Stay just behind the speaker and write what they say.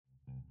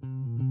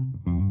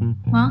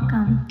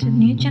Welcome to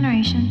New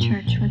Generation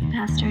Church with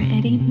Pastor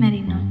Eddie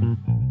Merino.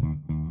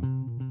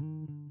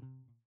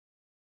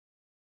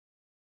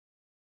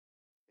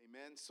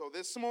 Amen. So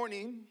this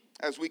morning,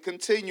 as we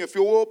continue, if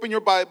you'll open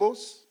your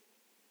Bibles,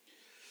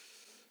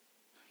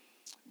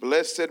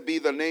 blessed be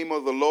the name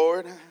of the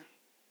Lord.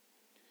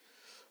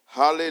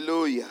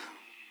 Hallelujah.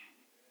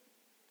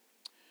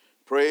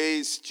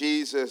 Praise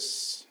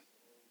Jesus.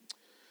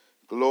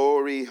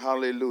 Glory,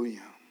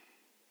 hallelujah.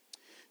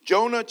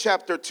 Jonah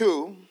chapter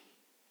 2.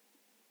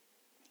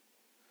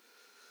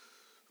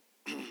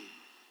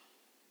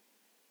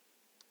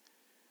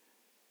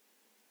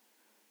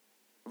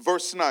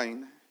 Verse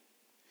 9.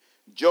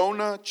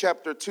 Jonah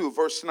chapter 2,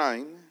 verse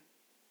 9.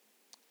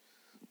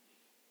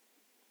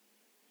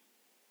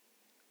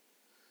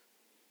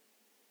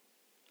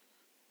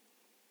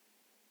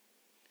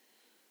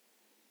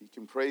 You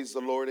can praise the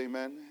Lord,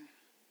 amen.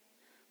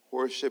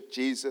 Worship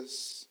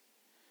Jesus.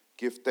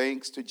 Give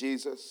thanks to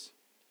Jesus.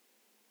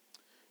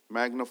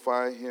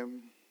 Magnify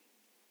him.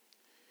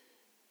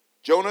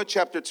 Jonah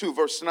chapter 2,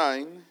 verse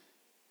 9.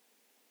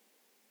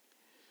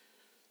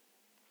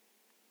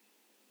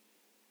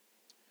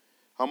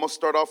 I'm going to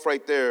start off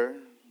right there.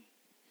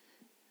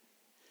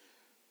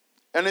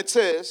 And it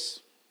says,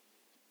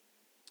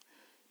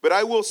 "But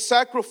I will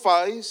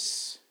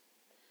sacrifice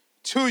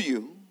to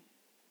you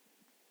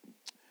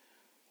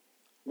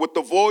with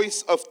the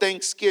voice of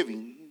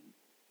thanksgiving.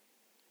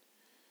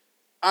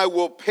 I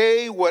will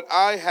pay what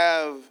I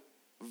have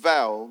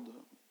vowed.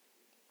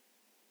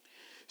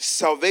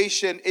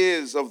 Salvation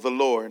is of the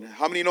Lord."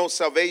 How many know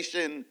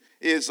salvation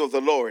is of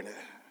the Lord?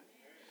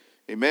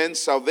 Amen.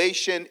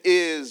 Salvation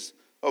is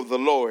of the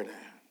Lord.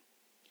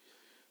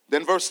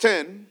 Then verse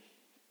 10.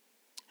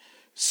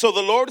 "So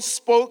the Lord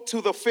spoke to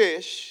the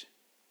fish,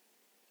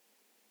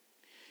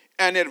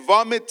 and it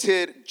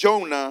vomited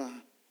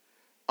Jonah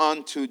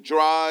onto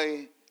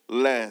dry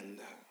land."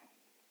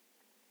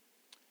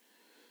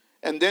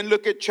 And then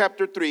look at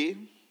chapter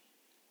 3,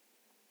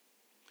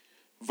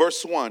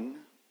 verse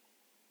 1.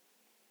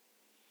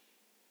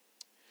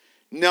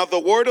 "Now the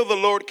word of the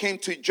Lord came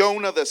to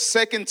Jonah the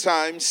second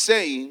time,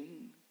 saying,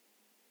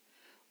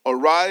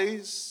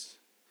 Arise,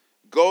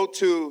 go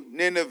to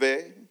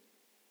Nineveh,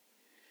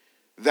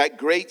 that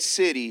great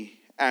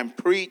city, and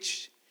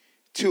preach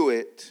to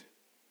it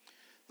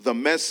the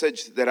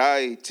message that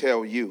I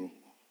tell you."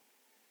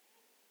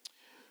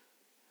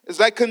 As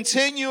I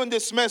continue in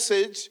this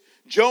message,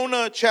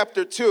 Jonah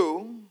chapter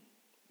 2,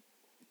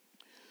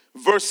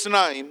 verse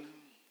 9.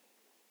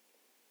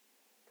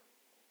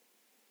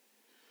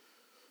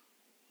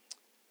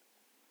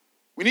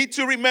 We need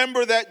to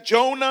remember that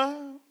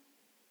Jonah,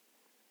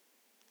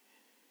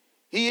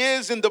 he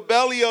is in the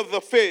belly of the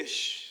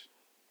fish.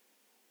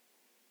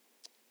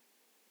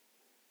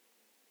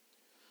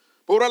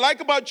 But what I like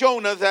about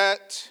Jonah,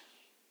 that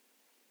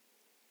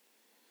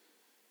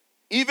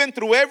even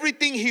through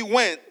everything he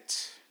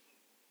went,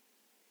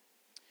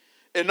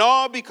 and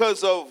all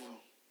because of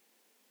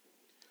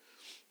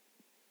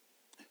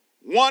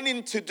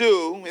wanting to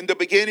do in the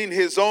beginning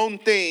his own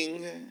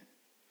thing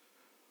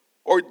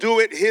or do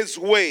it his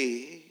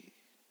way,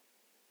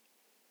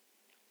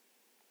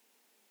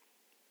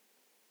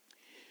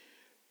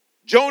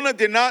 Jonah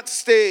did not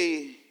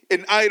stay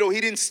in idle.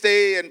 He didn't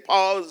stay and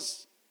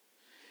pause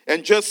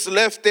and just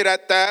left it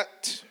at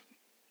that.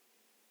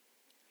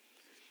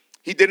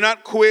 He did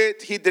not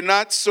quit. He did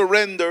not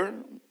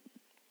surrender.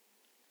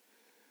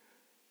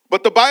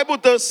 But the Bible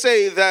does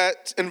say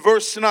that in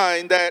verse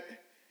 9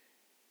 that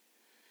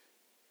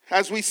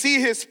as we see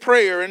his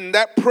prayer, in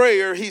that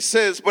prayer he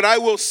says, "But I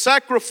will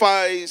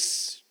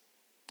sacrifice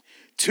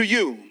to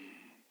you."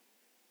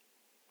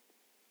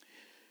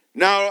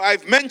 Now,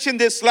 I've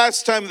mentioned this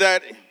last time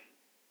that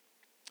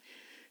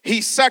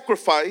he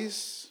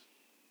sacrificed.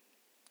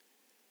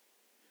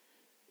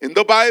 In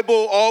the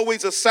Bible,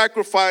 always a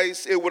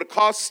sacrifice, it would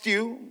cost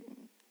you.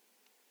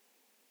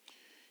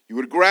 You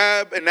would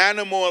grab an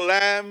animal, a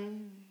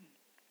lamb,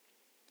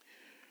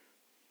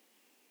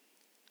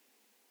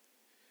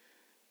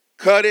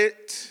 cut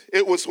it.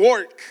 It was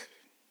work.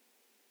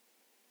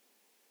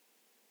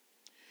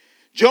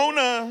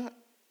 Jonah,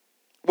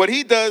 what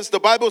he does, the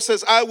Bible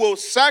says, "I will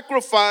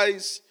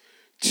sacrifice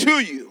to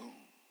you."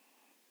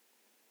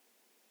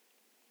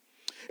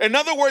 In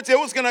other words,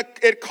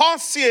 it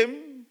cost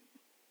him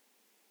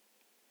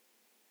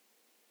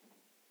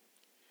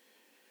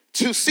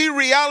to see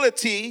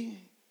reality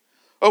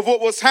of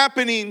what was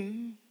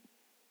happening,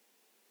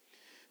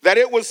 that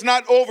it was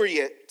not over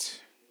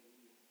yet.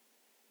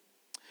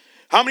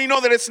 How many know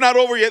that it's not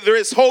over yet? There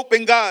is hope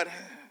in God.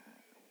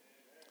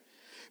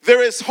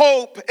 There is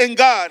hope in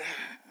God.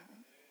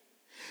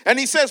 And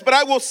he says, "But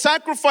I will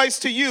sacrifice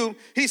to you,"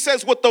 he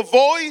says, "with the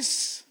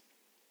voice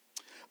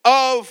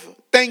of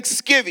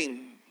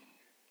thanksgiving."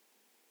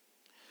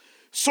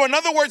 So in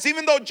other words,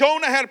 even though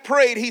Jonah had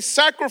prayed, he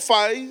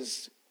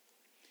sacrificed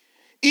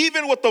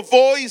even with the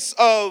voice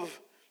of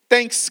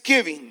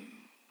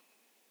thanksgiving.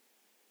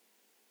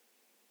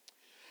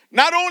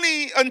 Not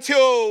only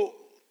until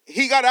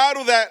he got out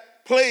of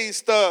that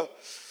place, the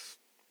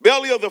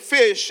belly of the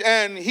fish,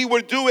 and he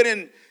would do it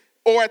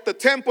at the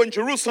temple in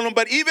Jerusalem,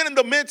 but even in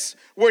the midst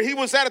where he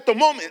was at the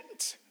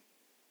moment,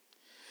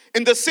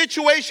 in the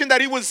situation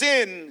that he was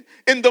in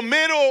the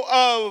middle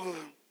of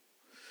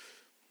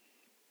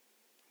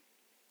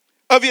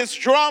his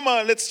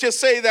drama, let's just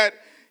say that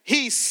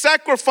he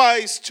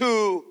sacrificed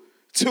to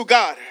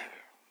God.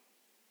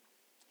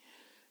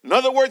 In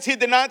other words, he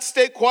did not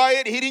stay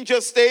quiet. He didn't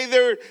just stay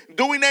there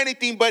doing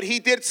anything, but he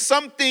did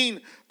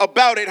something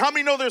about it. How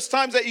many know there's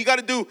times that you got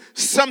to do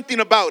something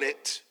about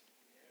it?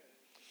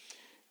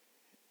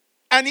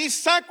 And he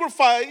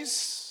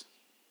sacrificed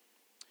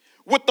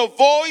with the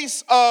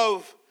voice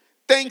of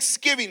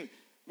thanksgiving.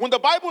 When the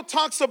Bible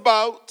talks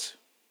about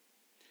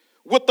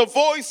with the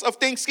voice of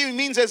thanksgiving,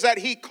 means is that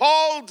he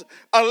called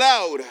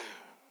aloud.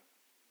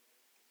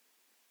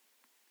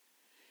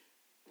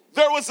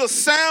 There was a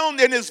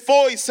sound in his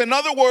voice. In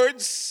other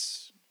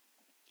words,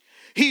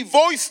 he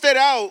voiced it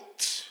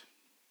out.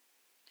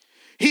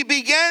 He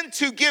began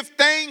to give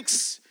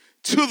thanks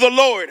to the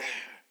Lord.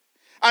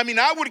 I mean,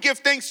 I would give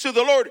thanks to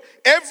the Lord.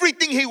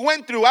 Everything he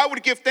went through, I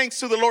would give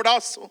thanks to the Lord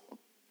also.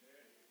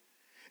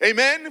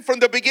 Amen. From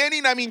the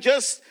beginning, I mean,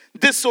 just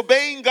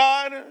disobeying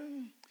God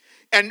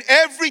and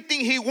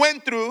everything he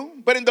went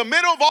through. But in the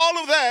middle of all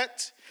of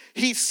that,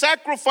 he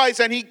sacrificed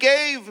and he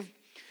gave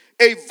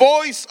a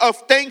voice of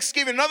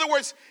thanksgiving. In other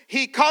words,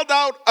 he called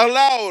out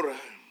aloud.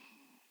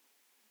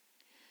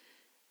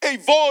 A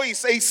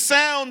voice, a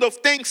sound of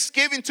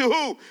thanksgiving to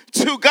who?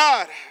 To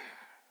God.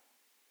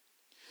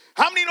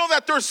 How many know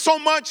that there's so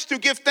much to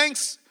give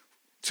thanks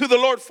to the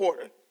Lord for?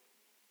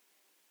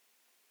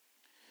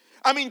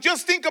 I mean,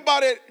 just think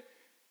about it.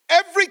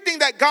 Everything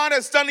that God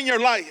has done in your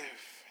life.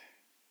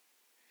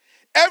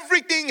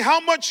 Everything, how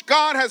much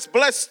God has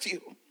blessed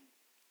you.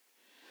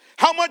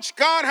 How much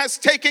God has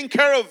taken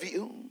care of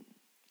you.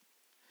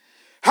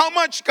 How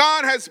much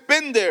God has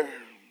been there.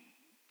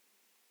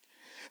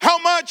 How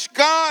much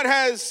God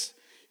has,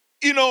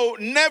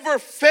 never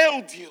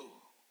failed you.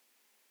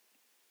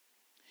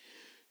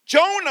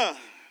 Jonah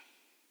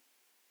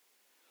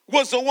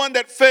was the one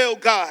that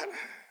failed God.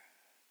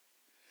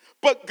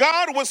 But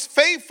God was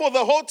faithful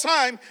the whole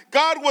time.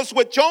 God was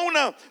with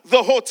Jonah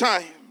the whole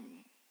time.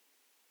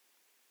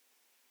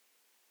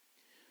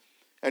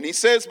 And he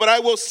says, but I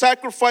will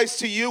sacrifice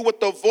to you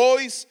with the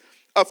voice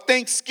of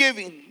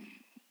thanksgiving.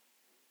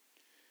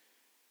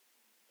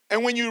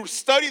 And when you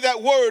study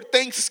that word,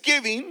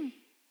 thanksgiving,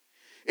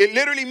 it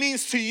literally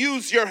means to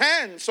use your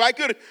hands. So I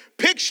could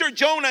picture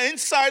Jonah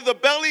inside the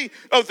belly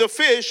of the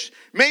fish,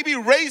 maybe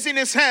raising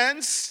his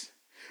hands,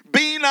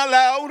 being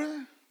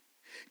aloud,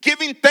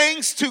 giving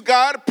thanks to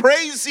God,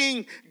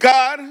 praising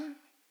God.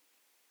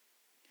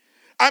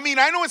 I mean,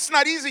 I know it's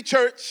not easy,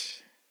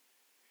 church.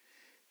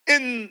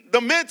 In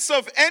the midst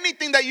of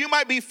anything that you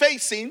might be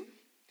facing,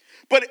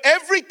 but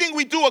everything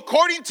we do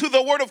according to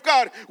the word of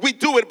God, we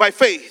do it by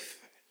faith.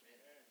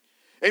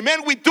 Amen.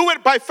 We do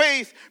it by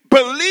faith,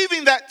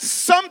 believing that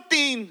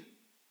something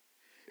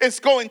is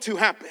going to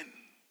happen.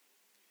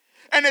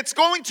 And it's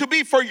going to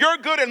be for your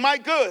good and my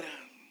good.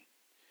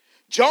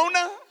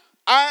 Jonah,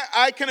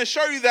 I can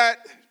assure you that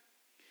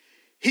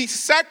he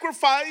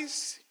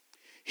sacrificed,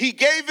 he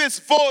gave his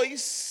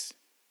voice,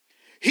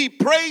 he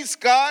praised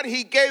God,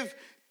 he gave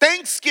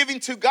thanksgiving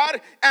to God,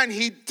 and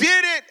he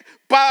did it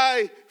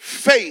by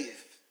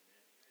faith.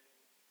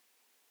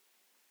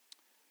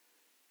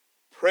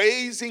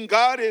 Praising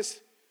God is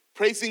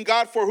praising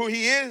God for who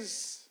he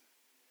is.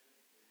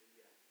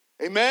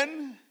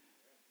 Amen.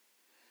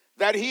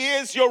 That he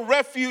is your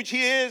refuge,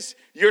 he is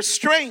your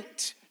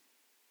strength.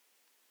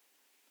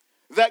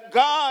 That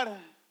God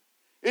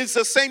is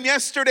the same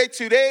yesterday,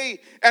 today,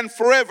 and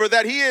forever.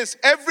 That he is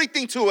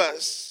everything to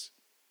us.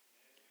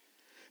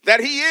 That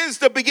he is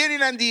the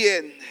beginning and the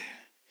end.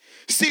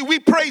 See, we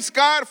praise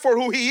God for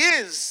who he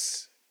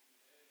is.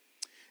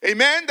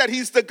 Amen. That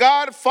he's the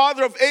God,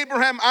 Father of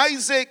Abraham,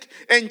 Isaac,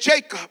 and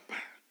Jacob.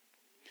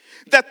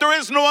 That there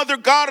is no other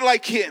God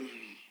like him.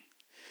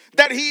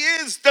 That he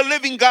is the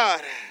living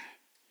God.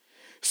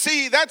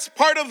 See, that's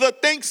part of the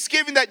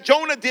thanksgiving that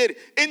Jonah did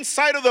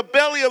inside of the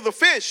belly of the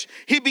fish.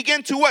 He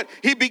began to what?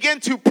 He began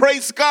to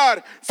praise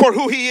God for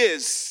who he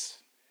is.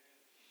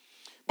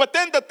 But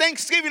then the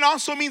thanksgiving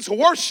also means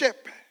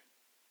worship.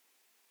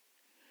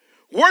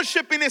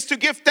 Worshiping is to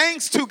give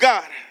thanks to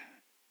God.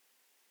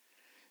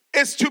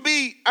 It's to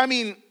be,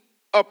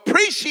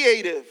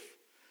 appreciative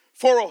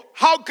for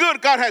how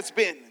good God has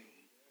been.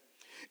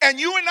 And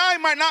you and I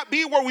might not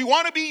be where we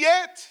want to be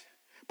yet,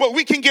 but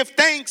we can give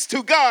thanks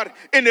to God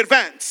in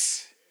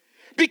advance.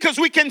 Because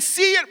we can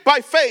see it by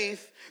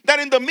faith that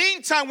in the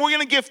meantime, we're going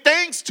to give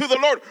thanks to the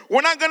Lord.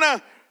 We're not going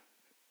to,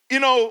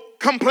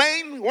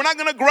 complain. We're not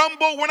going to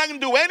grumble. We're not going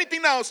to do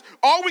anything else.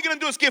 All we're going to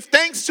do is give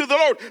thanks to the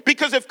Lord.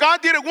 Because if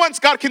God did it once,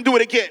 God can do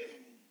it again.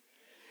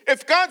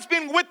 If God's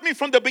been with me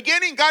from the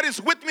beginning, God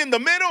is with me in the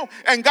middle,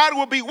 and God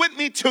will be with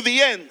me to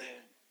the end.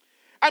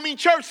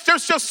 Church,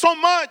 there's just so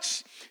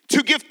much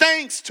to give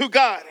thanks to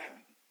God.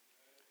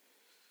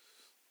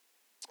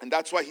 And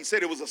that's why he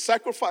said it was a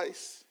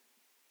sacrifice.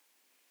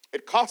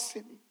 It cost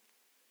him.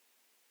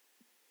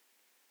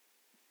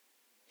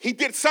 he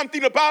did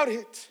something about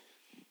it.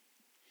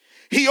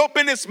 He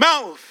opened his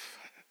mouth.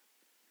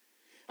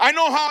 I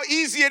know how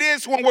easy it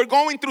is when we're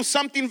going through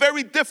something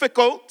very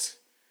difficult.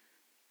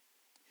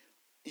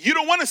 You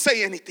don't want to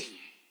say anything.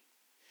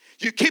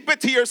 You keep it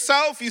to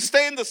yourself. You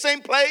stay in the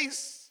same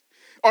place.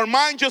 Or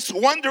mind just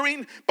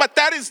wondering. But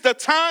that is the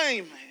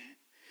time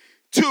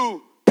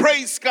to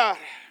praise God.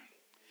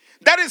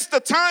 That is the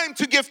time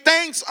to give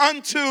thanks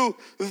unto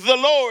the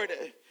Lord.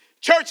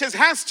 Churches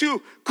has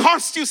to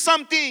cost you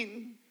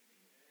something.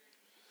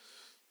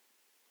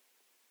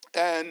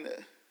 And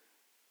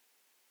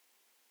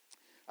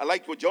I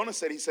like what Jonah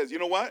said. He says, you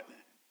know what?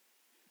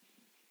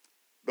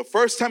 The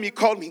first time you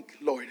called me,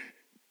 Lord,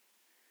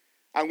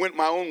 I went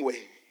my own way.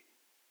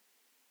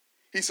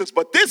 He says,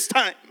 but this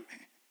time,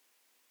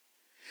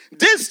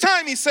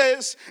 he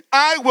says,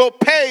 I will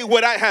pay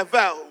what I have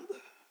vowed.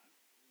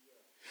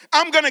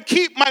 I'm going to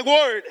keep my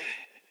word.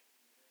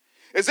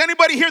 Is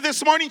anybody here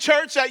this morning,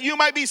 church, that you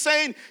might be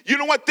saying, you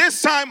know what,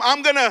 this time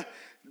I'm going to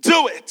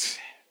do it.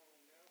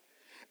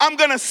 I'm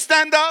going to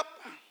stand up.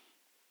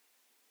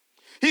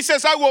 He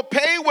says, I will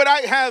pay what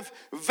I have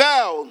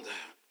vowed.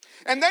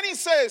 And then he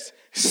says,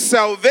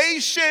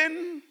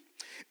 salvation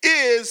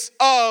is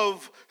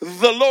of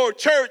the Lord.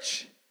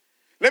 Church,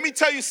 let me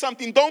tell you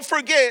something. Don't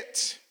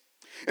forget,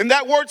 and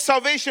that word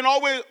salvation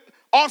always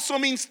also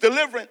means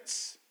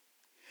deliverance.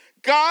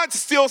 God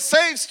still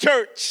saves,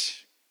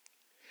 church.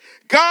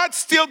 God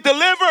still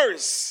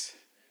delivers.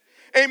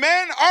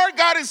 Amen. Our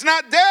God is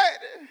not dead.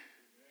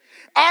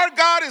 Our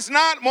God is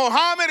not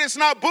Muhammad. It's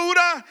not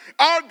Buddha.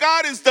 Our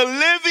God is the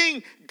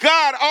living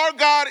God. Our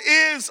God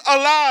is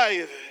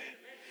alive.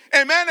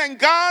 Amen. And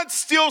God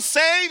still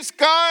saves.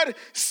 God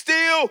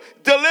still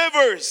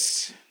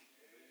delivers.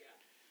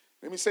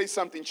 Let me say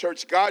something,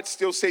 church. God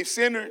still saves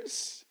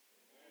sinners.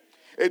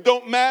 It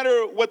don't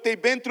matter what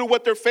they've been through,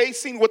 what they're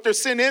facing, what their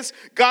sin is.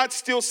 God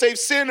still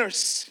saves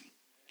sinners.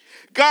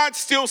 God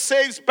still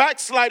saves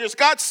backsliders.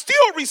 God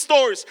still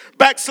restores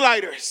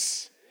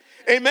backsliders.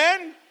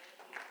 Amen.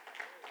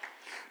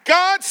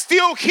 God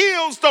still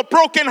heals the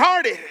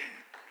brokenhearted.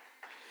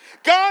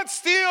 God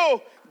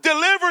still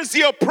delivers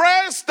the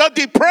oppressed, the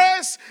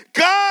depressed.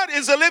 God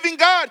is a living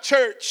God,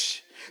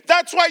 church.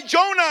 That's why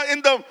Jonah,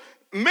 in the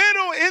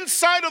middle,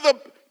 inside of the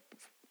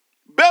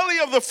belly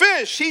of the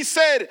fish, he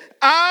said,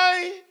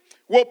 I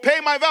will pay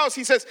my vows.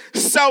 He says,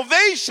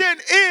 salvation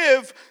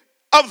is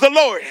of the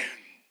Lord.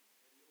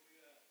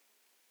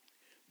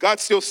 God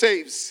still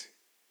saves.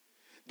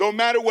 Don't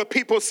matter what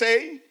people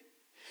say.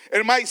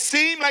 It might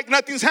seem like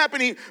nothing's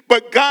happening,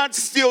 but God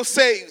still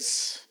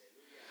saves.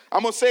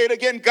 I'm going to say it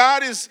again.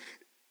 God is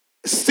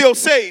still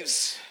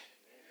saves.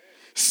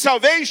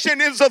 Salvation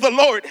is of the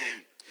Lord.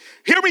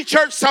 Hear me,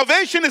 church.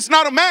 Salvation is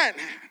not a man.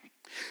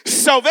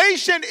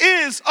 Salvation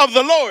is of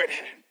the Lord.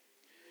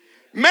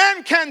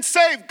 Man can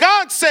save.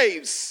 God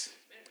saves.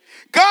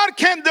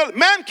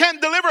 Man can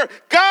deliver.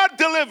 God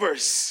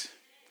delivers.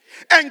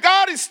 And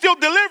God is still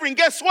delivering.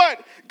 Guess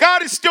what?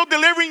 God is still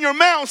delivering your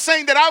mail,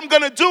 saying that I'm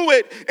going to do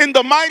it in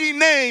the mighty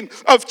name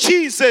of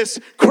Jesus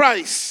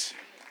Christ.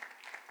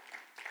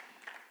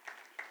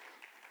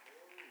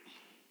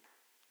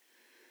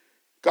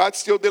 God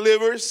still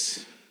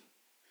delivers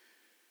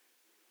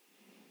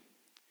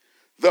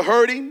the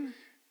hurting,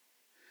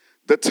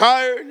 the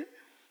tired.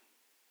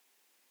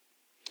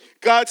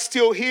 God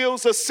still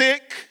heals the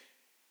sick.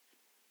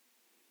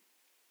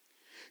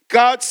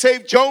 God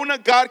saved Jonah.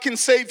 God can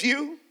save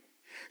you.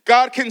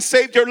 God can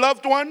save your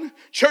loved one.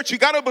 Church, you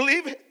got to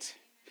believe it.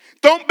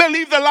 Don't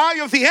believe the lie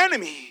of the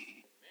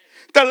enemy.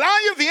 The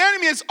lie of the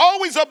enemy is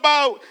always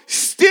about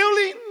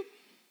stealing.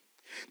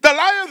 The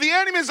lie of the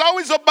enemy is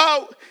always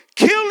about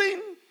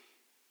killing.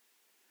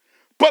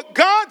 But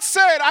God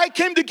said, I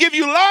came to give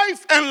you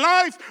life and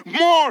life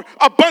more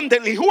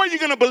abundantly. Who are you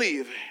going to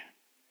believe?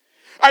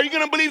 Are you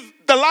going to believe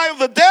the lie of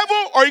the devil,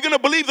 or are you going to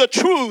believe the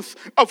truth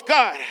of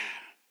God?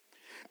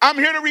 I'm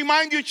here to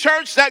remind you,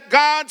 church, that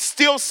God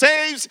still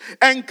saves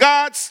and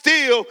God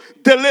still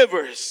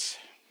delivers.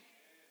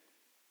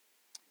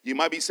 You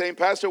might be saying,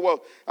 Pastor,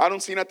 well, I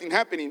don't see nothing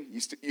happening.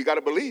 You got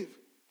to believe.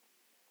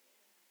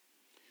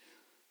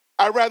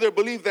 I'd rather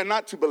believe than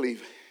not to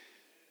believe.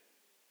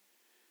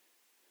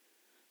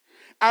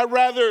 I'd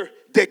rather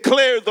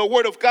declare the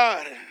word of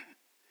God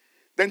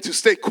than to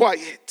stay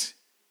quiet.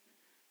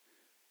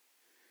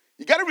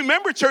 You got to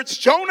remember, church,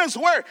 Jonah's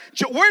where?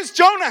 Where's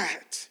Jonah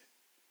at?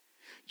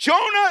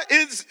 Jonah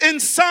is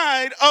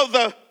inside of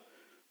the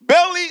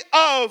belly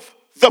of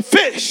the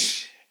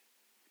fish.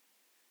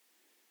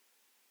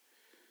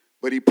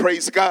 But he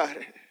praised God.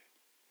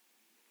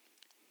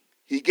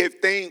 He gave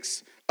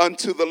thanks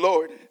unto the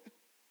Lord.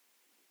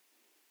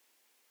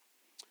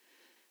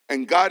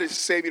 And God is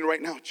saving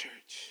right now,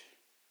 church.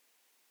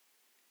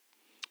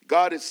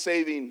 God is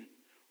saving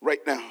right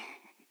now.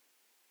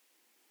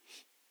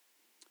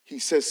 He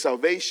says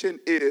salvation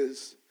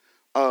is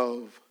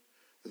of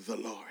the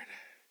Lord.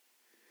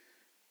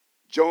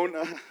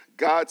 Jonah,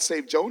 God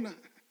saved Jonah.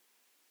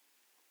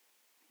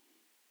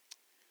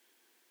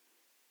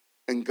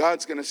 And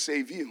God's going to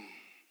save you.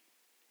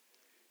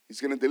 He's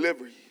going to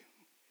deliver you.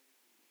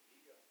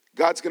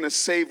 God's going to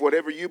save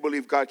whatever you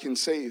believe God can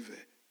save.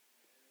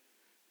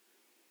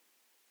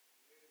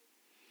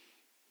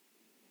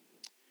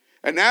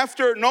 And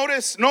after,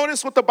 notice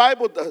what the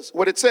Bible does,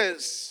 what it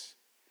says.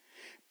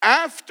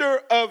 After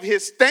of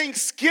his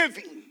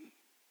thanksgiving.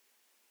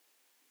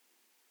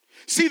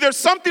 See, there's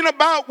something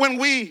about when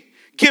we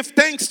give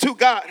thanks to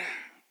God.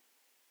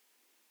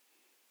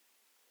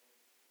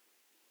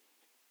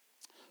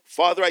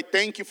 Father, I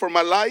thank you for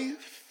my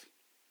life.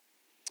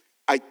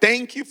 I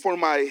thank you for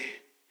my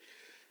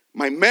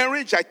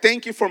marriage. I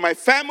thank you for my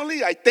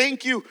family. I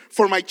thank you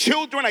for my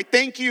children. I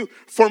thank you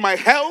for my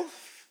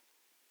health.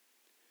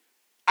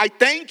 I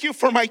thank you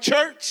for my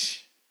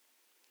church.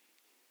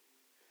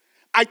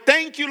 I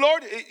thank you,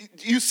 Lord.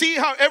 You see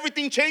how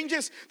everything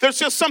changes? There's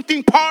just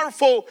something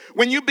powerful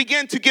when you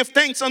begin to give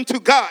thanks unto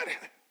God.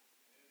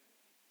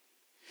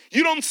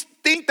 You don't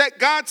think that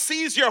God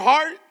sees your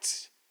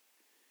heart.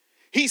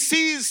 He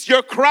sees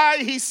your cry.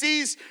 He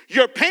sees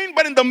your pain.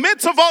 But in the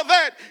midst of all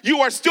that, you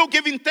are still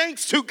giving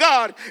thanks to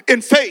God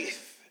in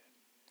faith.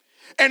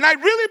 And I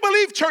really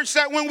believe, church,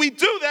 that when we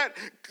do that,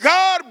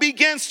 God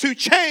begins to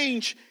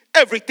change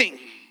everything.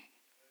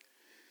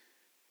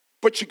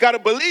 But you got to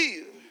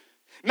believe.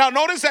 Now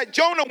notice that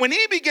Jonah, when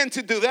he began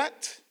to do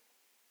that,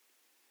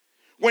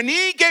 when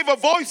he gave a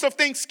voice of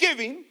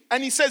thanksgiving,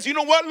 and he says, you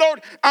know what,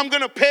 Lord, I'm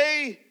going to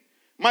pay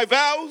my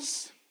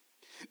vows.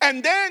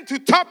 And then to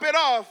top it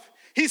off,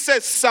 he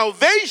says,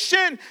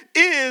 salvation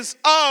is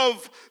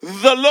of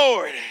the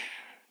Lord.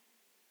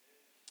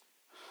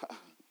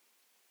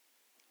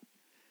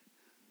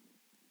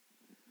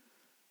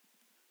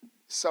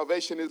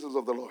 Salvation is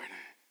of the Lord.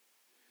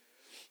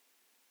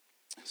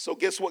 So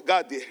guess what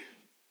God did?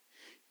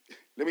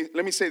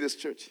 Let me say this,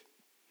 church.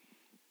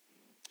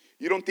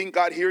 You don't think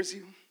God hears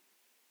you?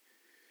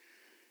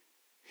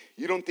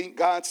 You don't think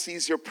God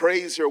sees your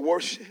praise, your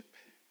worship?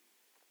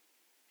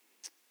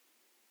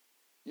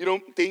 You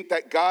don't think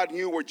that God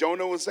knew where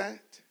Jonah was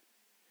at?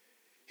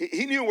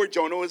 He knew where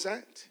Jonah was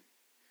at.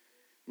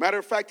 Matter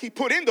of fact, he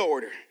put in the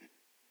order.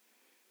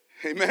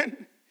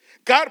 Amen.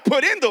 God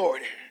put in the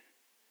order.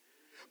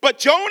 But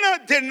Jonah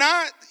did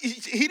not,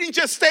 he didn't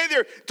just stay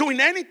there doing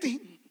anything.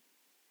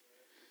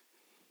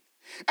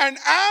 And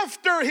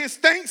after his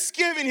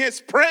thanksgiving,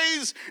 his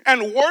praise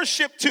and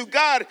worship to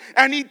God,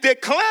 and he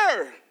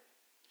declared,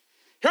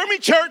 hear me,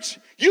 church,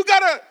 you got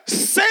to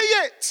say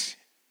it.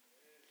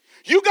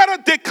 You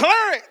got to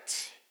declare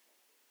it.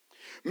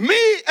 Me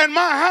and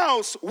my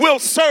house will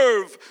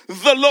serve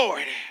the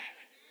Lord.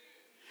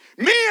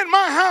 Me and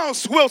my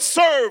house will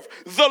serve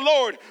the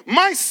Lord.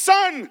 My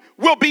son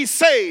will be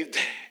saved.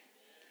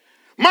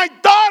 My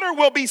daughter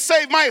will be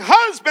saved. My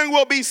husband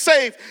will be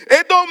saved.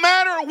 It don't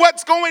matter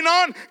what's going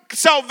on.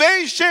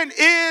 Salvation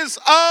is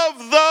of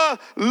the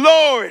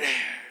Lord.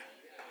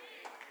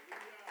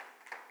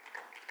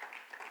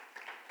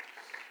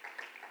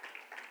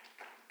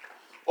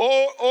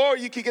 Or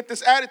you can get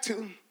this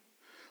attitude.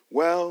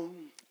 Well,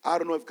 I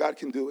don't know if God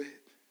can do it.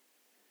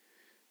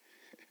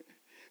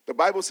 The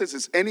Bible says,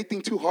 is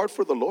anything too hard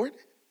for the Lord?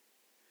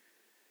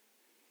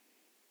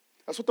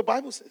 That's what the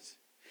Bible says.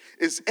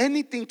 Is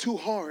anything too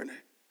hard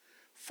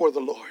for the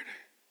Lord?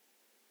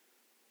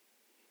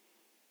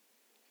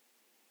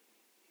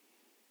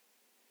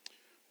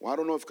 Well, I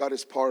don't know if God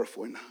is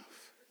powerful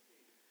enough.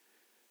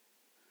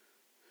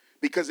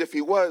 Because if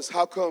he was,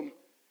 how come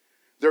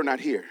they're not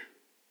here?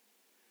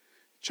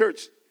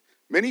 Church,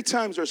 many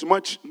times there's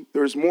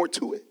more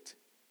to it.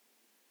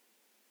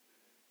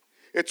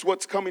 It's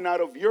what's coming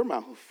out of your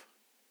mouth.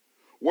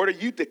 What are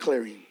you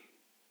declaring?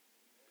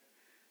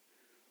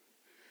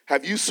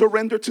 Have you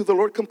surrendered to the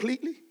Lord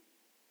completely?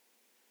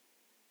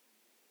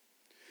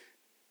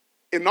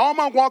 In all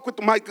my walk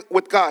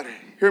with God,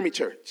 hear me,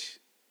 church.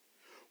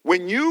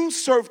 When you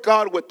serve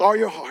God with all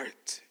your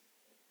heart,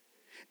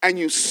 and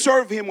you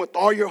serve him with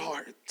all your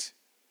heart,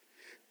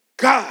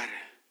 God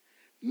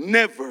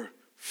never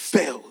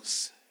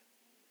fails.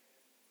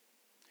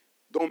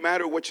 Don't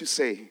matter what you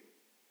say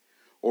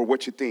or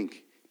what you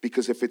think,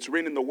 because if it's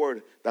written in the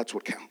word, that's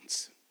what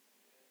counts.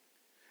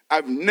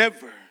 I've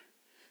never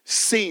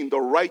seen the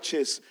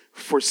righteous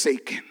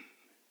forsaken.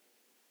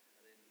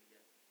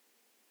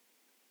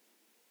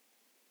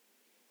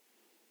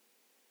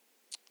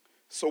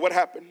 So what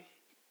happened?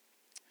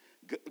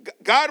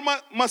 God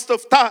must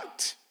have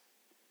thought,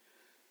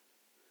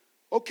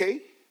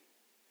 okay,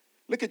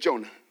 look at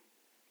Jonah.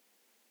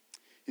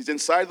 He's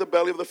inside the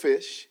belly of the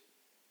fish.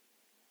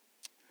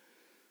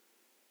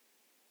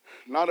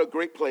 Not a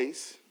great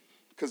place,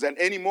 because at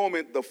any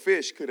moment the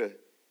fish could have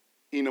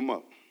eaten him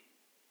up.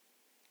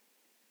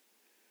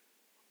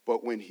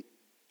 But when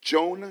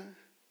Jonah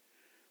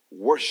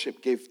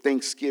worshiped, gave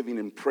thanksgiving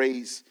and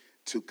praise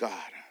to God,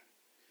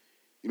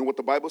 you know what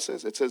the Bible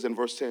says? It says in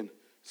verse 10,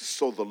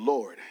 so the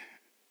Lord,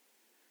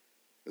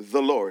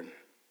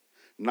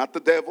 not the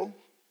devil,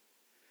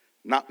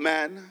 not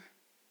man.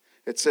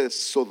 It says,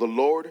 so the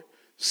Lord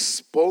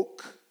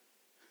spoke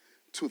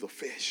to the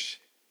fish.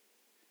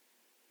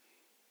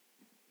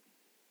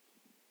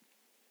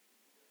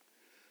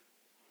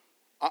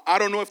 I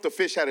don't know if the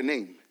fish had a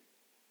name.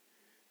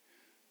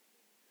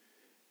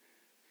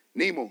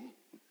 Nemo.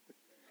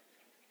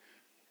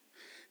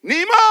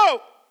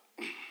 Nemo!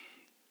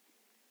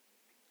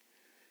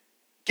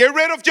 Get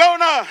rid of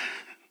Jonah.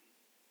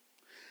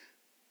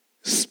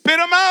 Spit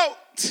him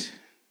out.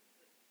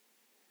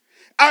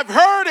 I've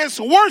heard his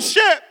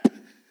worship.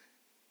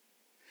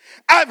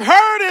 I've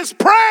heard his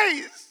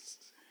praise.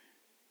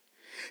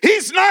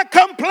 He's not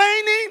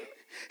complaining.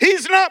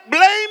 He's not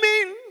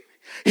blaming.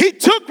 He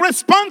took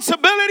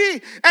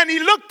responsibility and he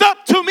looked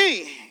up to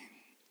me.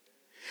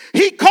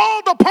 He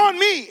called upon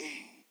me.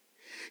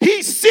 He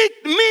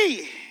seeked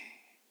me.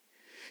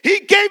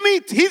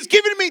 He's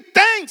giving me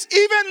thanks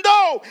even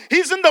though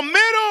he's in the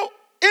middle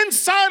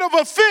inside of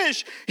a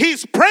fish.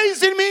 He's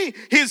praising me.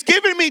 He's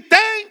giving me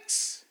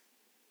thanks.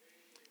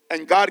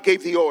 And God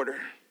gave the order.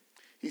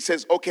 He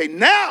says, okay,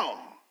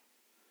 now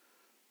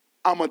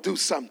I'm going to do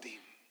something.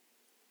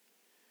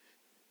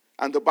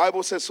 And the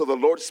Bible says, so the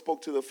Lord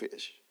spoke to the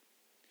fish,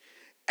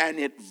 and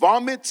it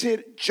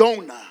vomited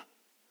Jonah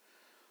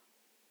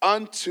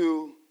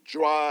unto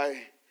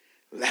dry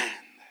land.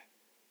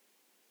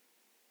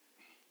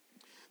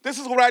 This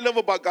is what I love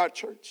about God,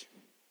 church.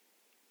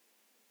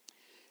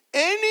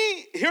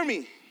 Hear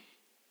me,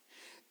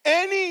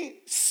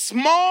 any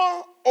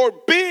small or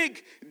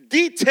big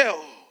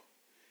detail,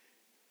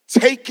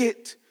 take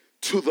it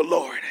to the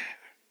Lord.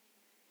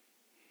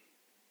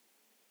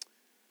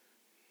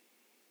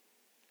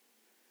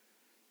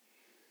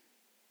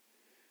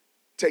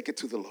 Take it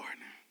to the Lord.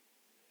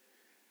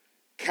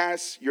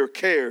 Cast your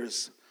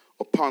cares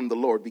upon the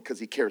Lord because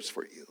he cares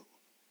for you.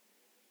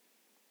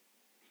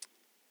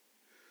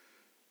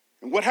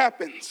 And what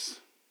happens?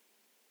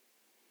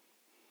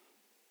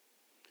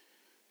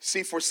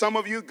 See, for some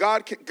of you,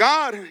 God,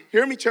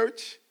 hear me,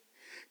 church.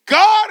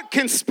 God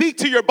can speak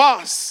to your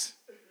boss.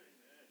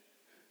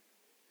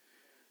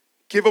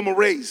 Give him a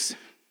raise.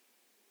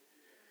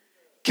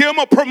 Give him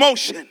a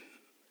promotion.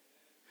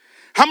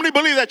 How many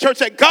believe that, church,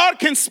 that God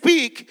can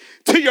speak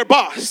to your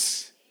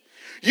boss?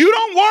 You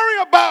don't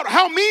worry about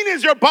how mean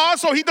is your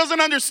boss or he doesn't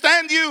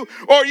understand you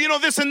or,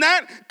 this and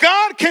that.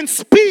 God can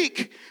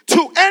speak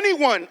to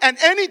anyone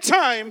at any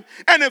time.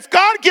 And if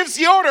God gives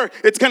the order,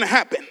 it's going to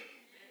happen.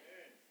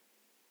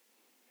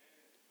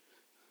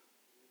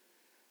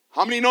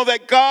 How many know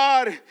that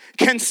God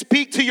can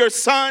speak to your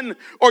son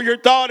or your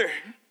daughter?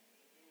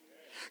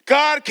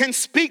 God can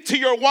speak to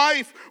your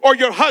wife or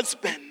your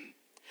husband.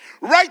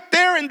 Right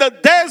there in the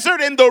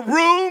desert, in the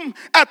room,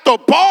 at the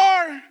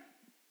bar.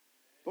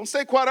 Don't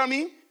say quite on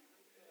me.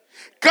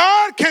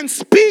 God can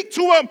speak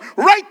to him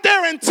right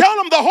there and tell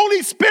him, the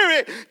Holy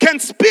Spirit can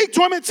speak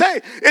to him and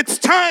say, it's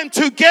time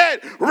to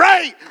get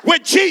right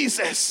with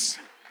Jesus.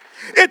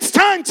 It's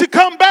time to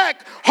come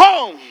back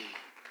home.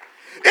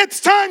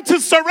 It's time to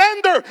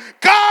surrender.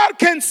 God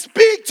can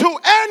speak to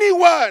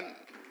anyone.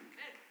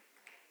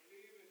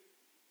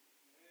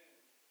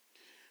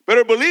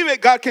 Better believe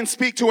it, God can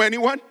speak to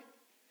anyone.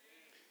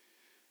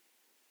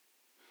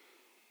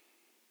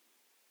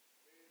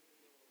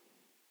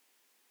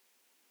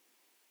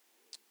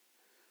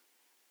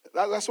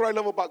 That's what I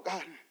love about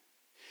God.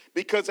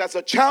 Because as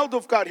a child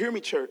of God, hear me,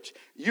 church,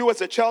 you as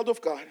a child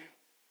of God,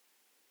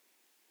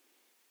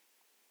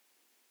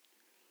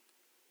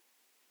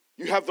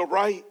 you have the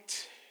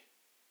right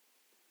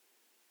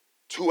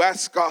to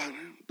ask God.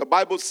 The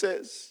Bible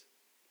says,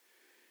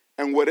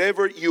 and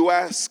whatever you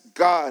ask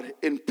God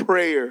in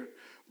prayer,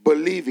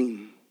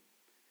 believing,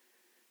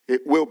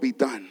 it will be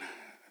done.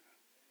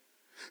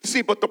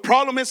 See, but the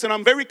problem is, and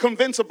I'm very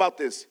convinced about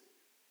this,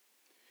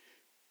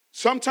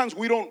 sometimes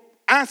we don't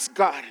ask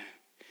God,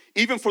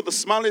 even for the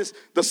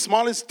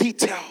smallest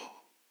detail.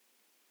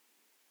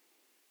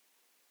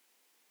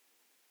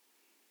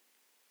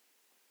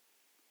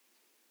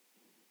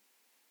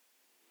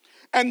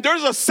 And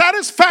there's a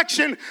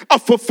satisfaction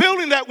of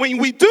fulfilling that when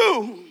we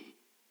do.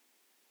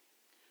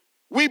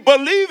 We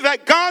believe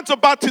that God's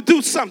about to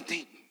do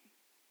something.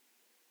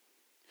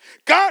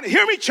 God,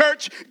 hear me,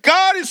 church.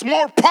 God is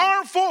more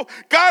powerful.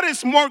 God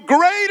is more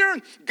greater.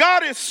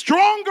 God is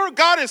stronger.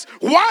 God is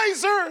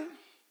wiser.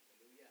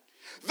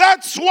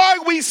 That's why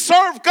we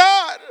serve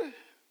God.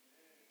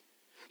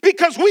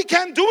 Because we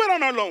can't do it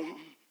on our own.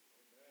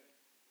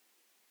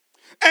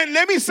 And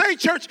let me say,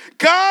 church,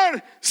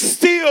 God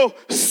still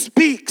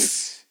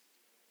speaks.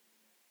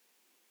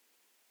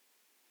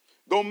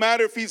 Don't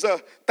matter if he's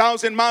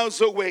 1,000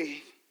 miles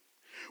away.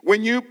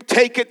 When you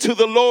take it to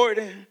the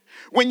Lord,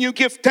 when you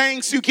give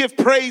thanks, you give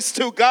praise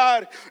to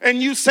God,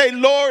 and you say,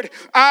 Lord,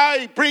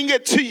 I bring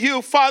it to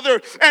you, Father.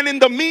 And in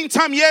the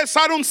meantime, yes,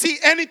 I don't see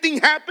anything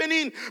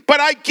happening, but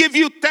I give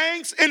you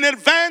thanks in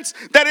advance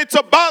that it's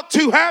about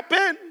to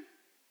happen.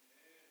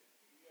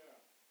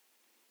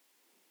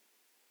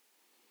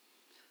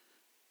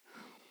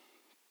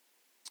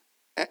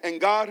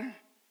 And God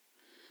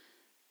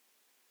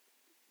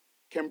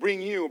can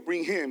bring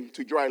him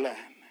to dry land.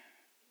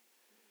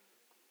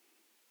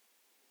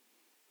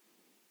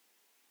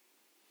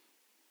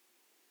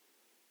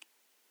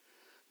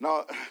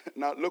 Now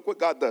look what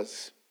God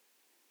does.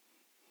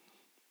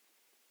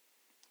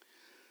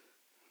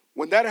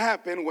 When that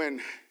happened,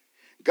 when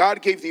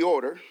God gave the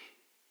order,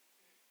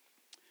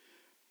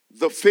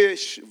 the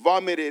fish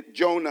vomited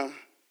Jonah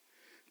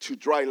to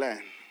dry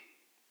land.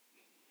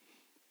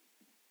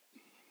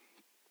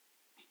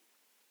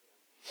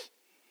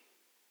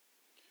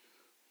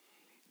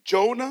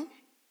 Jonah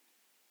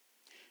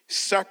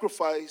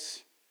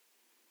sacrificed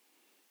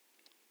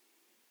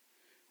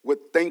with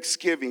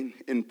thanksgiving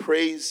in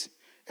praise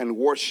and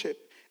worship,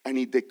 and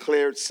he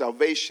declared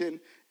salvation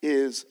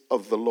is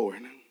of the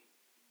Lord.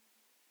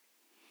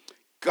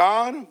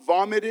 God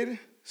vomited,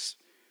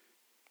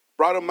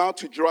 brought him out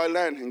to dry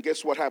land, and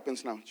guess what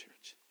happens now,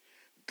 church?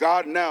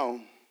 God now,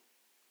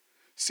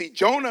 see,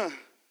 Jonah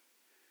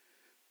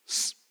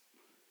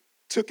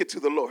took it to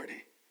the Lord.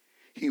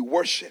 He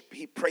worshiped,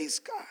 he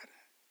praised God.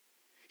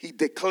 He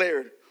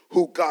declared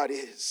who God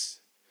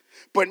is.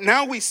 But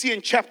now we see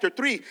in chapter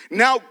 3,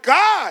 now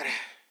God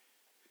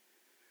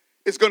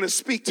is going to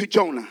speak to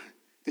Jonah.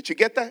 Did you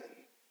get that?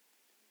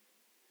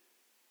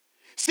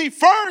 See,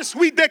 first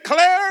we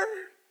declare,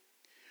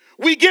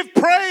 we give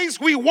praise,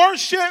 we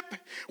worship,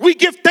 we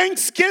give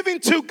thanksgiving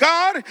to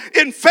God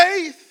in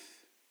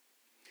faith.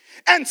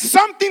 And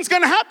something's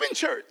going to happen,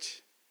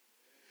 church.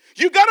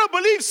 You got to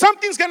believe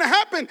something's going to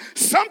happen.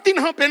 Something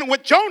happened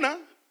with Jonah.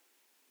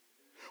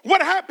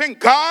 What happened?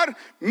 God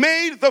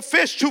made the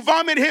fish to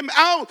vomit him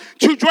out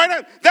to dry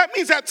land. That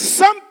means that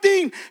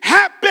something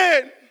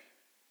happened.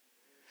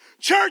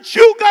 Church,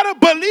 you got to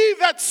believe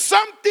that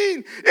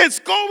something is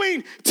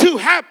going to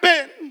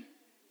happen.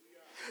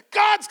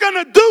 God's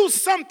going to do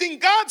something.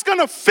 God's going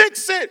to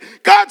fix it.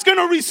 God's going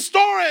to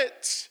restore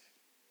it.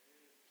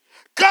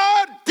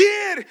 God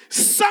did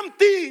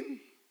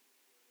something.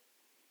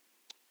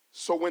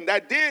 So when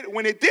it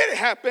did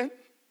happen,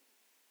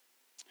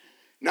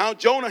 now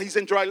Jonah, he's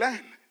in dry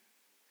land.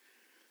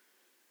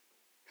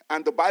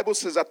 And the Bible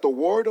says that the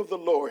word of the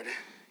Lord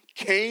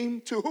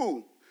came to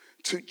who?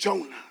 To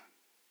Jonah.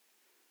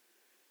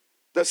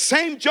 The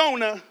same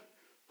Jonah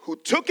who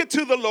took it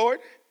to the Lord,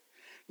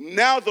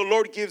 now the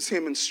Lord gives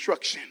him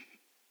instruction.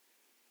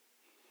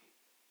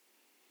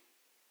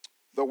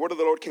 The word of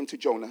the Lord came to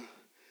Jonah.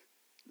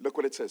 Look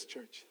what it says,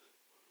 church.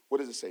 What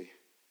does it say?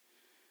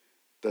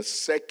 The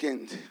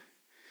second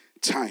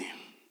time.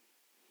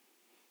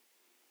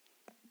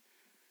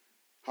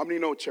 How many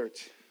know,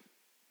 church,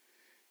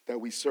 that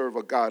we serve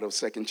a God of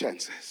second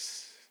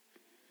chances?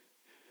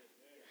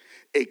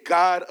 A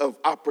God of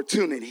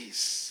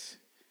opportunities.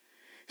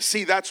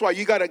 See, that's why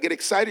you got to get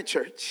excited,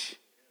 church.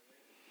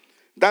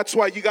 That's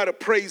why you got to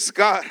praise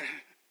God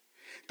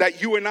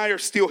that you and I are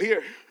still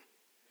here.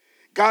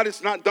 God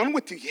is not done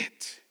with you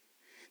yet.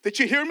 Did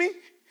you hear me?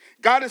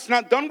 God is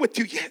not done with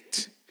you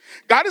yet.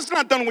 God is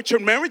not done with your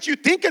marriage. You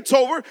think it's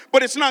over,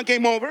 but it's not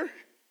game over.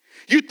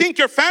 You think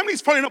your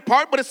family's falling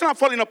apart, but it's not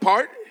falling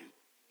apart.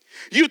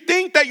 You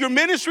think that your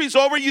ministry is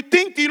over. You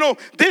think,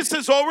 this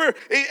is over.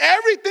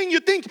 Everything you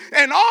think,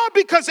 and all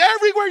because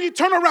everywhere you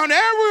turn around,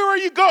 everywhere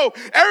you go,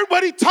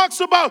 everybody talks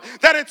about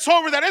that it's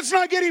over, that it's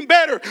not getting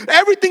better.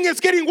 Everything is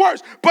getting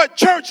worse. But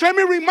church, let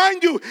me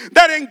remind you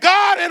that in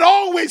God, it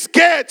always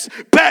gets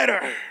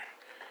better.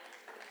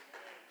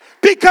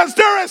 Because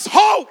there is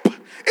hope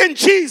in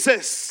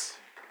Jesus.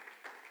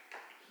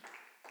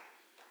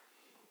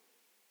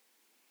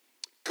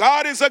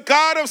 God is a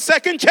God of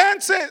second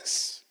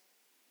chances.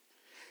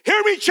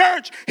 Hear me,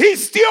 church. He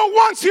still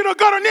wants you to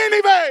go to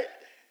Nineveh.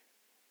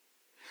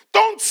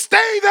 Don't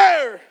stay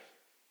there.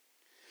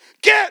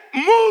 Get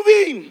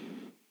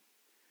moving.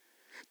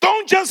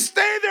 Don't just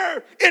stay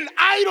there in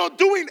idle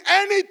doing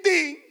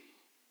anything.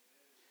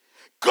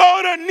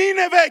 Go to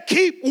Nineveh.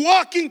 Keep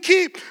walking.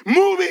 Keep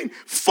moving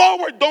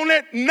forward. Don't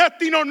let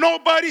nothing or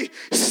nobody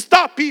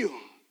stop you.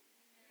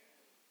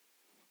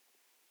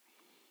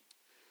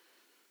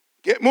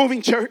 Get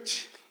moving,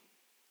 church.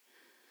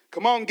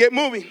 Come on, get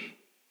moving.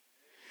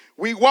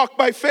 We walk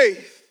by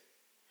faith.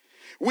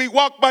 We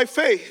walk by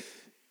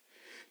faith.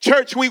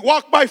 Church, we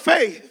walk by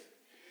faith.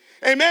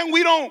 Amen.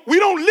 We don't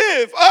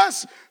live,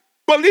 us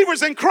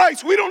believers in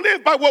Christ, we don't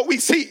live by what we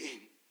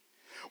see.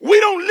 We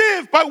don't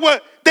live by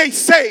what they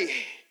say.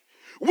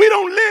 We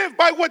don't live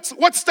by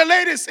what's the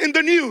latest in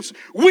the news.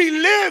 We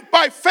live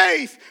by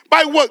faith,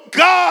 by what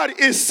God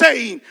is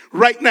saying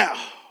right now.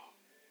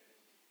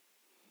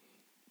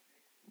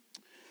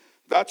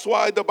 That's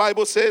why the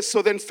Bible says,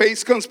 so then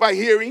faith comes by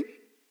hearing.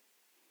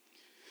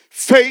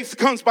 Faith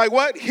comes by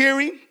what?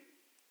 Hearing.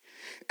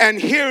 And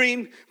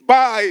hearing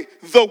by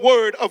the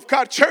word of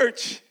God.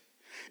 Church,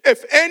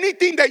 if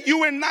anything that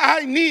you and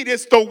I need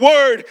is the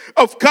word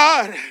of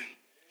God.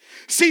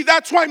 See,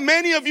 that's why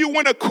many of you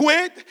want to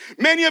quit.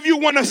 Many of you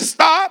want to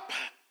stop.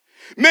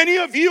 Many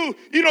of you,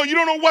 you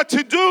don't know what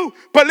to do.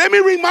 But let me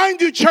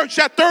remind you, church,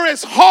 that there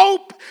is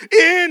hope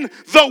in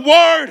the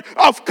word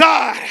of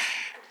God.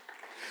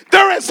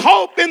 There is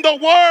hope in the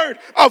word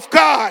of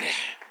God.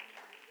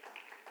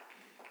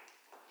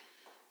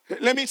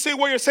 Let me see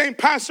what you're saying,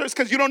 pastors,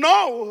 because you don't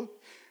know.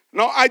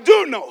 No, I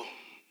do know.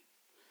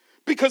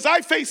 Because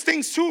I face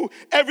things too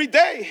every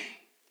day.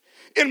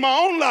 In my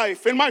own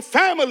life, in my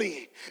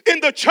family, in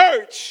the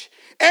church.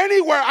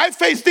 Anywhere I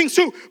face things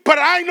too, but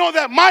I know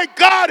that my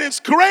God is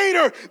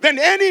greater than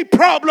any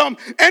problem,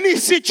 any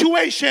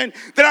situation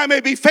that I may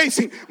be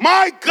facing.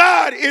 My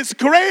God is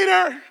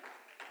greater.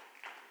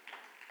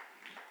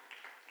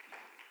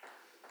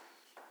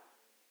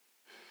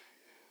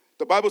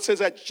 The Bible says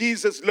that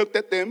Jesus looked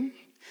at them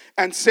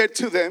and said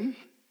to them,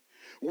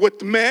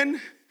 with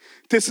men,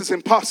 this is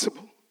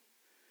impossible.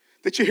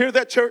 Did you hear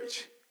that,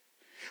 church?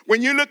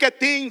 When you look at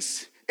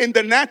things in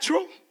the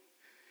natural,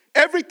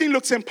 everything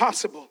looks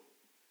impossible.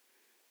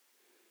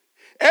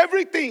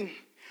 Everything,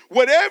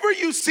 whatever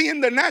you see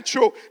in the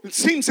natural,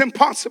 seems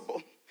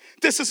impossible.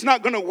 This is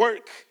not going to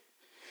work.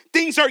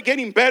 Things are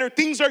getting better.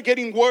 Things are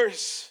getting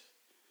worse.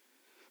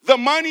 The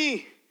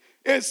money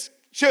is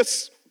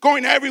just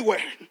going everywhere.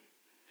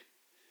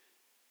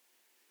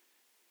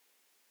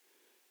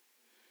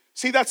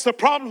 See, that's the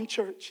problem,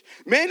 church.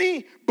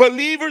 Many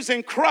believers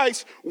in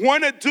Christ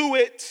want to do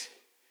it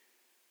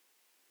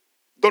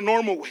the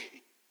normal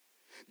way,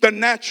 the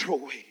natural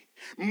way,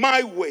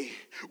 my way,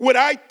 what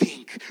I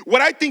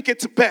think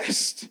it's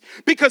best.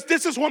 Because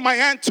this is what my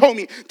aunt told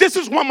me. This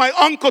is what my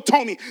uncle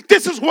told me.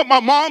 This is what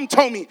my mom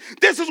told me.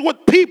 This is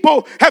what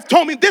people have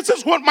told me. This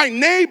is what my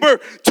neighbor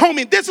told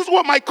me. This is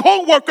what my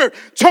coworker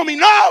told me.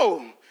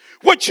 No,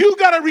 what you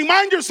got to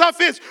remind yourself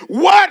is,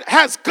 what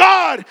has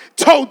God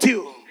told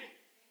you?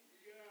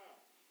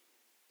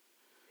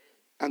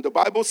 And the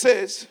Bible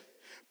says,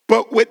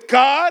 but with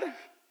God,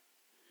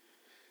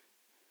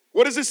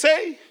 what does it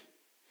say?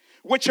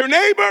 With your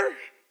neighbor,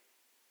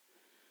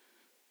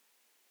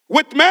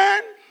 with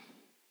man,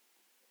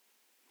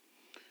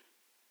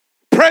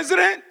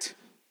 president,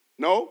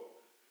 no.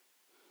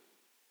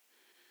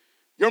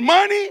 Your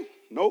money,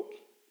 nope.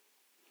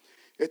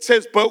 It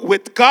says, but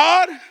with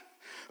God,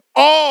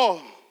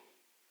 all.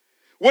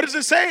 What does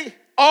it say?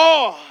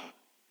 All.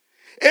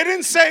 It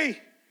didn't say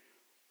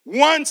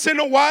once in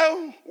a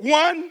while,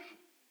 1,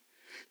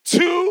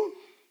 2,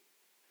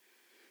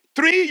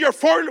 3, your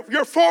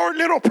four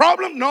little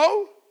problem.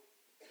 No.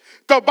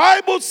 The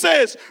Bible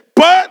says,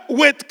 but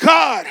with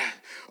God,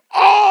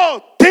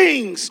 all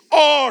things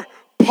are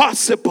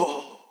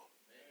possible.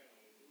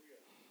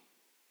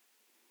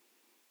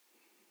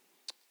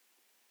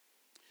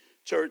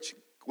 Church,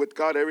 with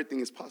God,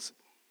 everything is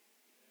possible.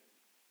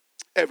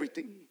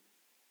 Everything.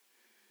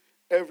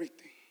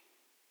 Everything.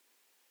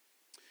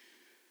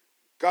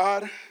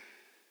 God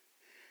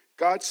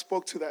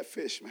spoke to that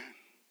fish, man.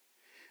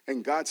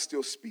 And God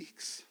still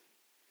speaks.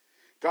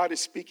 God is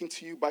speaking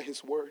to you by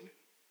his word.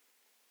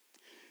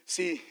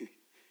 See,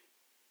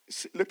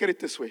 look at it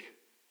this way.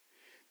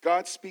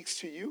 God speaks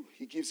to you.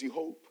 He gives you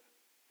hope.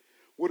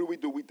 What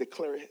do? We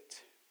declare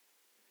it.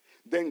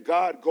 Then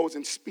God goes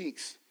and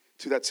speaks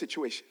to that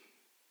situation.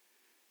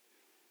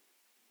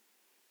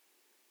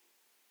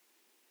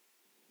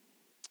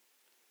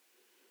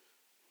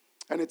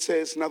 And it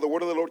says, now the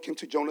word of the Lord came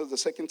to Jonah the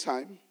second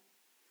time.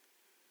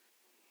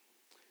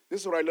 This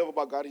is what I love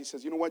about God. He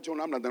says, you know what,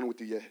 Jonah, I'm not done with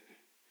you yet.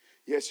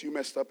 Yes, you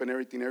messed up and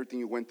everything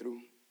you went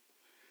through.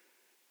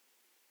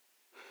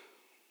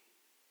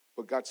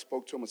 But God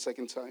spoke to him a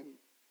second time.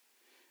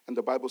 And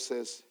the Bible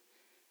says,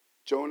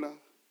 Jonah,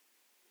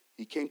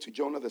 he came to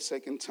Jonah the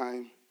second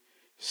time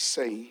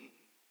saying,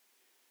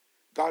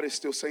 God is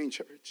still saying,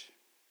 church.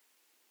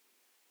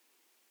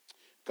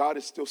 God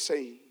is still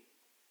saying.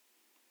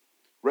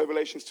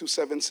 Revelations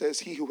 2:7 says,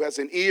 he who has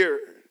an ear,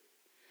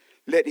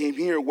 let him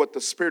hear what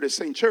the Spirit is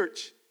saying.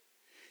 Church,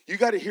 you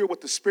got to hear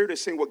what the Spirit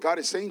is saying, what God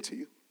is saying to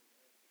you.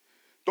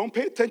 Don't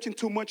pay attention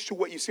too much to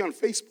what you see on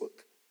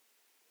Facebook,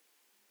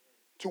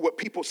 to what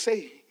people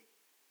say,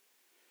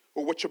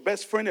 or what your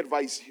best friend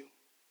advises you.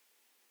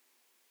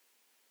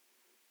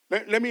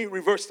 Let me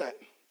reverse that.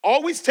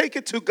 Always take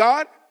it to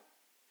God.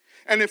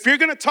 And if you're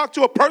going to talk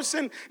to a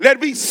person, let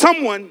it be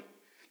someone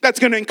that's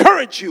going to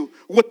encourage you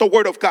with the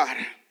word of God.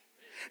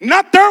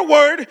 Not their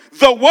word,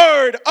 the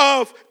word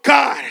of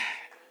God.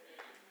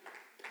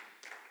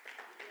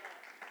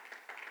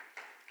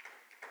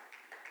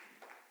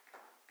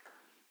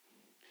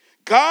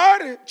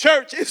 God,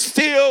 church, is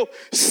still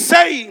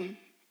saying.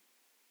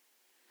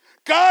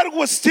 God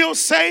was still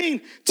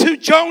saying to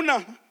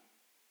Jonah.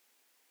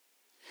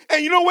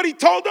 And you know what he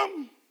told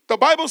him? The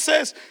Bible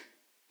says,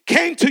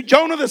 came to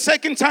Jonah the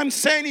second time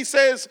saying, he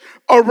says,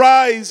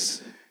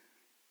 arise.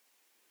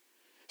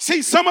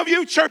 See, some of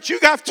you, church, you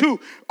have to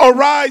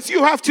arise.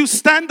 You have to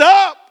stand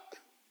up.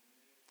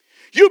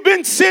 You've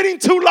been sitting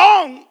too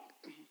long.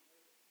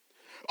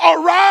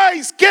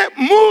 Arise, get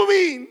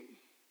moving.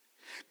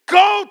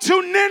 Go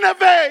to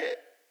Nineveh.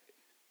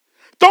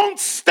 Don't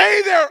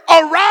stay there.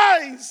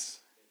 Arise.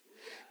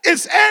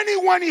 Is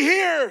anyone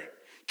here?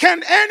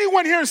 Can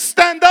anyone here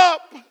stand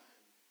up?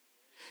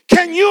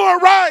 Can you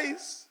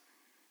arise?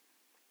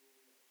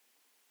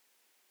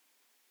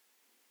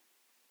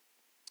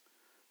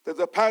 There's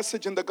a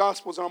passage in the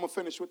Gospels, and I'm going to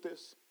finish with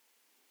this.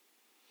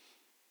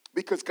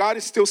 Because God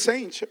is still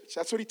saying, church.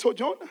 That's what he told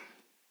Jonah.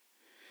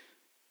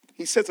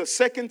 He says a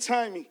second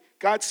time,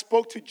 God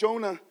spoke to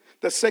Jonah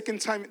the second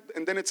time,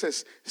 and then it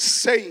says,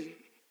 saying,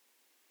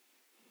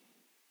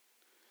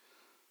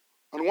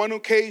 On one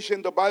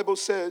occasion, the Bible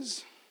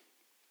says,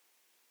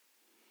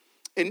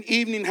 an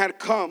evening had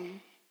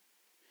come,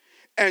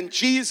 and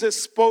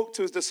Jesus spoke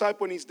to his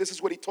disciple, and this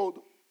is what he told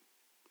them.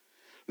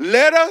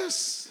 Let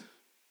us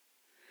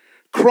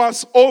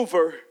cross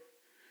over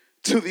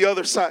to the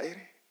other side.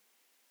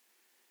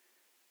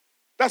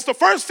 That's the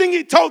first thing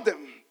he told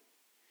them.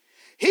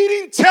 He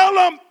didn't tell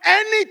them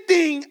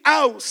anything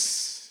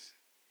else.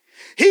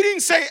 He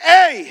didn't say,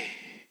 hey,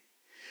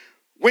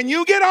 when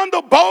you get on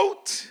the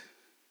boat,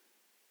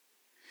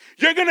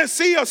 you're going to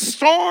see a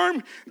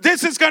storm.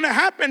 This is going to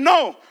happen.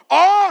 No,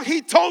 all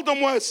he told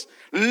them was,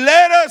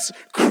 let us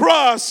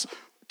cross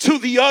to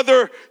the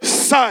other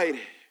side.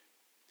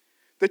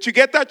 Did you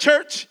get that,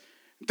 church?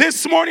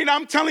 This morning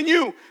I'm telling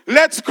you,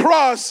 let's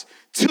cross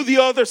to the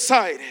other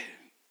side.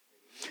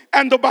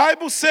 And the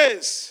Bible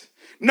says,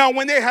 now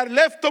when they had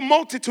left the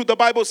multitude, the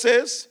Bible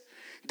says,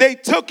 they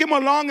took him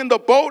along in the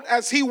boat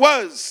as he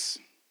was.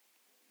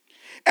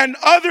 And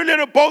other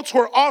little boats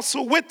were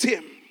also with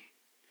him.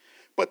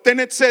 But then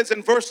it says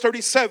in verse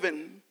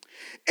 37,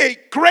 a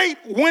great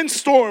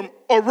windstorm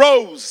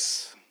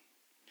arose,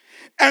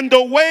 and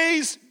the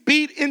waves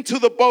beat into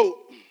the boat,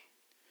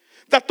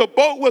 that the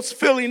boat was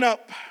filling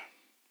up.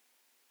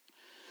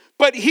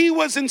 But he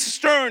was in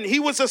stern, he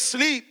was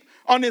asleep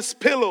on his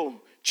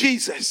pillow,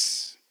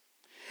 Jesus.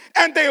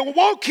 And they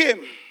awoke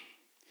him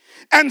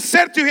and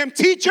said to him,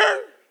 teacher,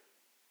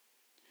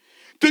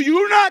 do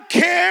you not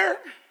care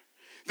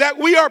that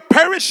we are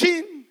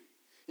perishing?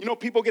 You know,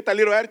 people get that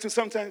little attitude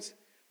sometimes.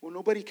 Well,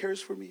 nobody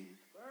cares for me.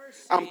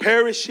 I'm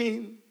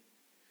perishing.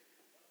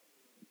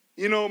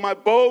 You know, my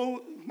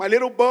boat, my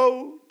little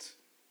boat.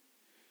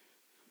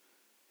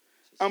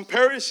 I'm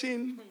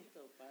perishing.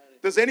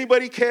 Does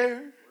anybody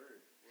care?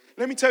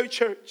 Let me tell you,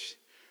 church,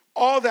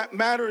 all that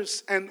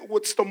matters and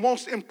what's the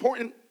most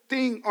important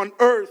thing on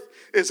earth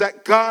is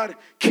that God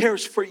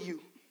cares for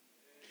you.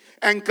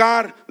 And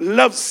God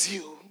loves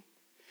you.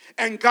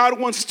 And God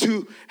wants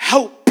to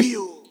help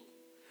you.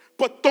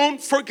 But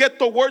don't forget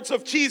the words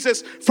of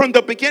Jesus from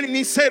the beginning.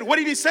 He said, what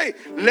did he say?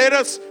 Let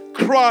us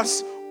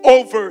cross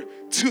over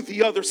to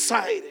the other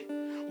side.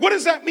 What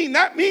does that mean?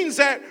 That means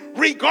that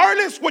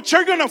regardless what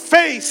you're going to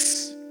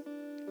face,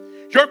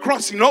 you're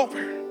crossing over.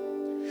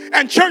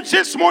 And church,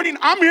 this morning,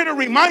 I'm here to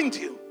remind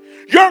you,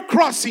 you're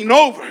crossing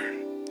over.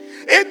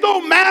 It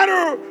don't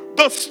matter,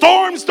 the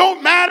storms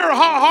don't matter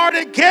how hard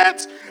it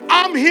gets.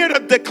 I'm here to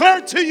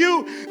declare to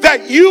you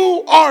that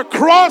you are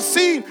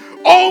crossing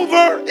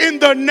over in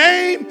the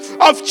name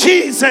of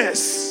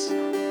Jesus.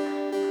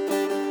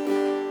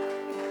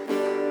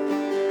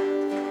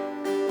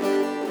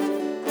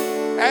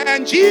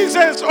 And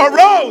Jesus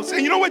arose.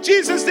 And you know what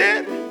Jesus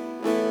did?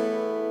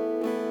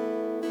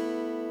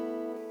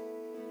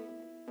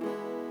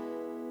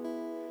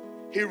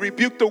 He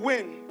rebuked the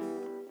wind.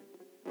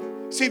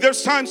 See,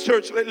 there's times,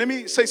 church, let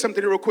me say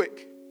something real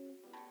quick.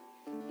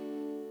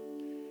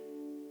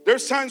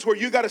 There's times where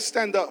you got to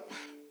stand up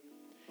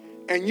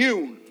and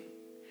you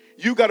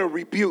got to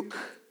rebuke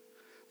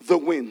the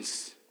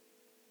winds.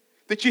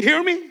 Did you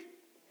hear me?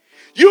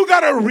 You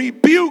got to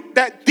rebuke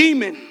that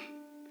demon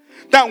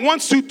that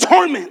wants to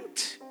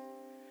torment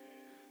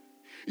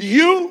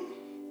you,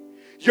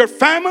 your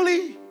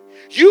family.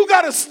 You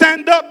got to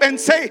stand up and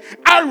say,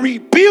 I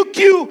rebuke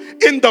you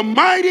in the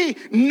mighty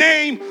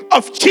name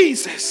of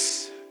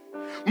Jesus.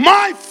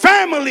 My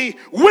family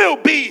will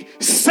be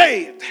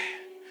saved.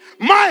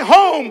 My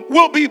home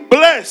will be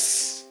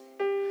blessed.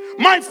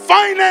 My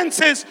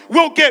finances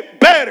will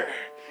get better.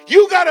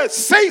 You got to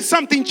say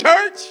something,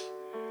 church.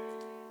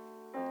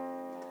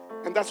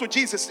 And that's what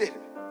Jesus did.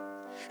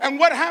 And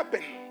what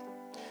happened?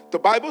 The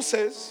Bible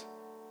says,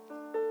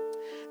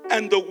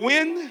 and the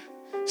wind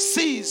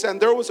ceased, and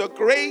there was a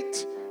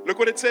great, look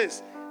what it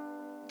says,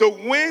 the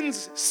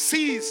winds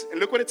ceased,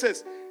 and look what it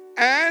says,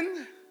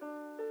 and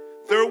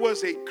there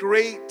was a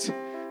great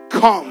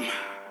calm.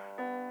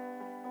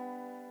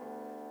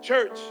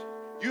 Church,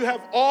 you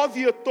have all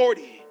the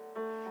authority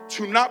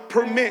to not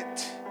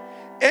permit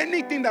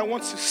anything that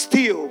wants to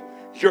steal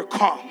your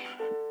calm.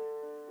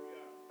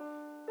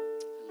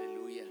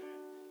 Hallelujah.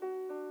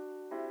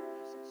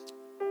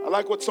 I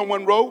like what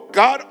someone wrote.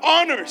 God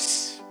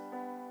honors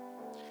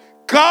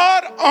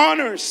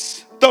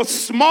the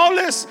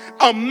smallest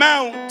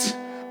amount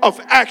of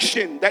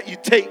action that you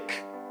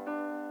take.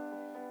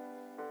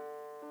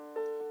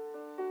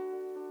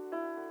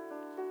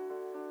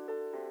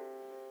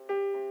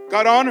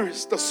 God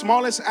honors the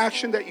smallest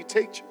action that you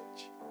take, church.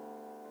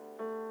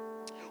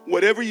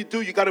 Whatever you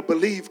do, you got to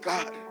believe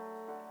God.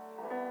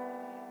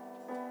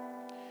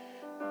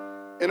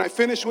 And I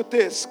finish with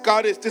this.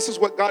 This is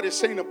what God is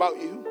saying about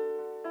you.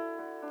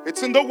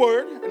 It's in the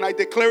Word, and I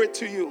declare it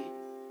to you.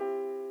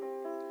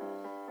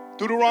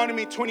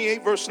 Deuteronomy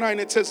 28, verse 9,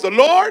 it says, the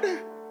Lord,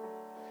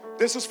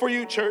 this is for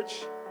you, church.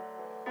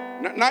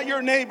 Not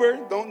your neighbor.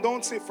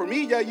 Don't say for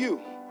me, yeah, you.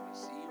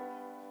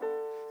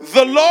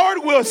 The Lord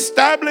will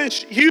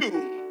establish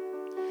you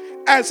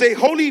as a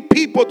holy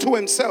people to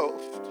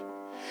himself,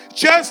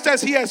 just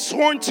as he has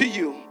sworn to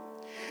you,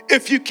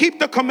 if you keep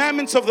the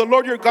commandments of the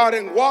Lord your God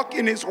and walk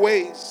in his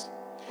ways.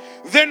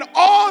 Then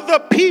all the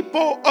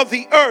people of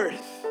the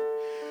earth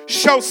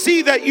shall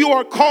see that you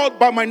are called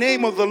by my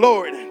name of the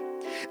Lord,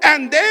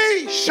 and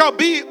they shall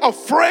be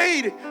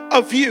afraid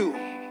of you.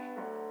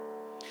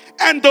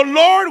 And the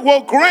Lord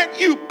will grant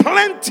you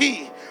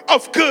plenty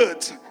of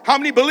goods. How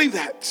many believe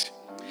that?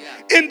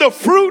 In the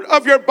fruit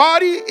of your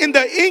body, in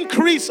the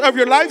increase of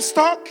your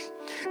livestock,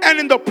 and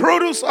in the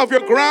produce of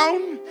your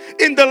ground,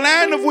 in the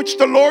land of which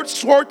the Lord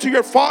swore to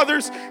your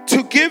fathers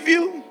to give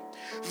you.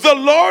 The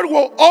Lord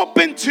will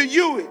open to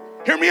you.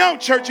 Hear me out,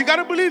 church. You got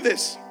to believe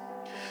this.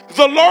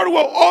 The Lord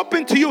will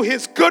open to you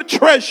his good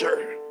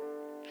treasure,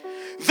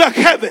 the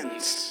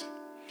heavens,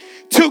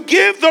 to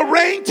give the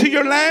rain to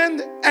your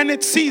land and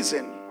its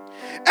season,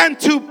 and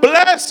to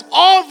bless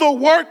all the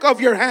work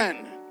of your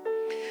hand.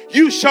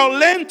 You shall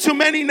lend to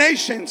many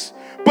nations,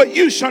 but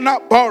you shall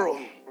not borrow.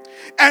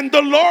 And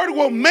the Lord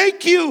will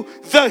make you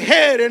the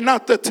head and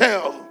not the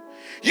tail.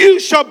 You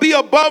shall be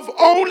above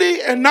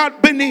only and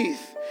not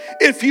beneath,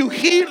 if you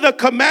heed the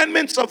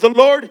commandments of the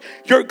Lord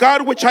your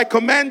God, which I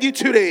command you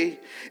today,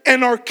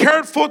 and are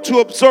careful to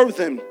observe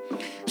them.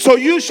 So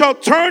you shall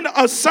turn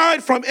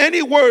aside from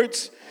any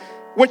words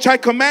which I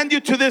command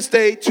you to this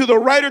day, to the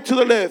right or to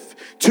the left,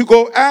 to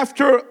go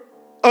after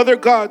other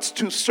gods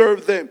to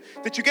serve them.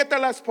 Did you get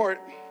that last part?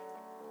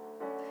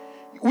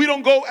 We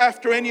don't go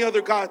after any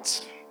other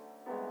gods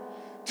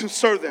to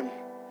serve them.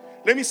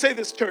 Let me say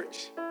this,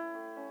 church.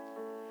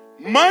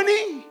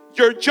 Money,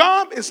 your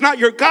job, is not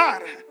your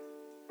God.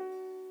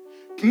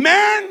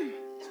 Man,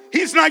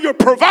 he's not your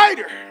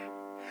provider.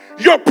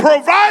 Your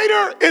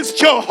provider is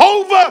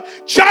Jehovah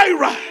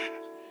Jireh.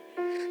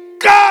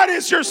 God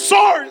is your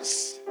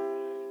source.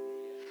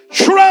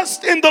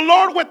 Trust in the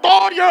Lord with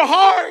all your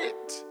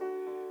heart.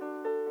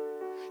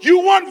 You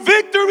want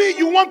victory,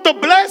 you want the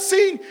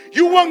blessing,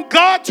 you want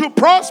God to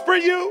prosper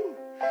you.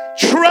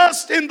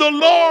 Trust in the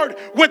Lord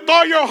with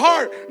all your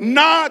heart,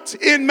 not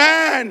in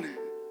man.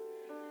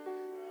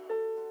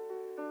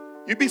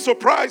 You'd be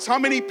surprised how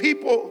many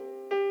people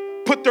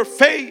put their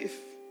faith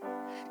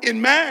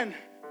in man,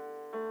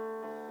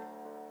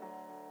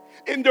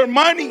 in their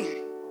money.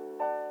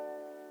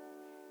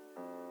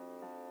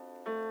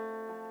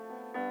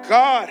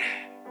 God,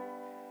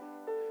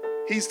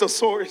 he's the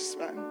source,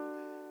 man.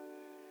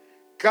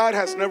 God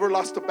has never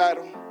lost a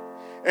battle.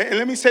 And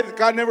let me say that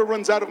God never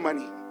runs out of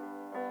money.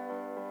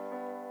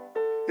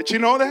 Did you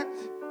know that?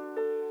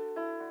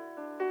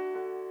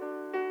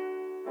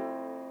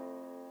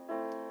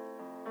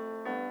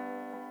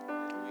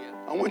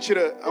 I want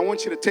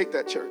you to take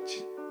that,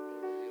 church.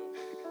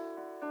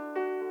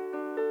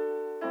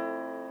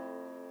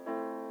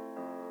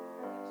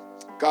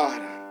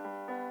 God.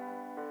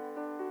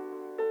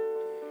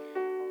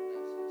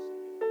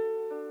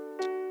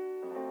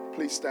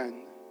 Please stand.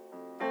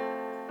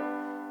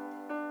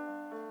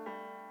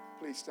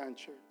 Please stand,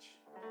 church.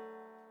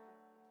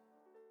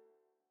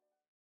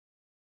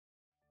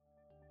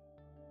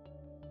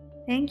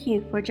 Thank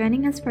you for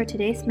joining us for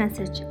today's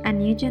message at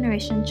New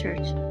Generation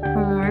Church.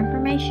 For more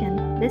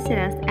information, visit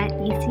us at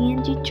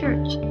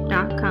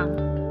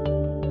ecngchurch.com.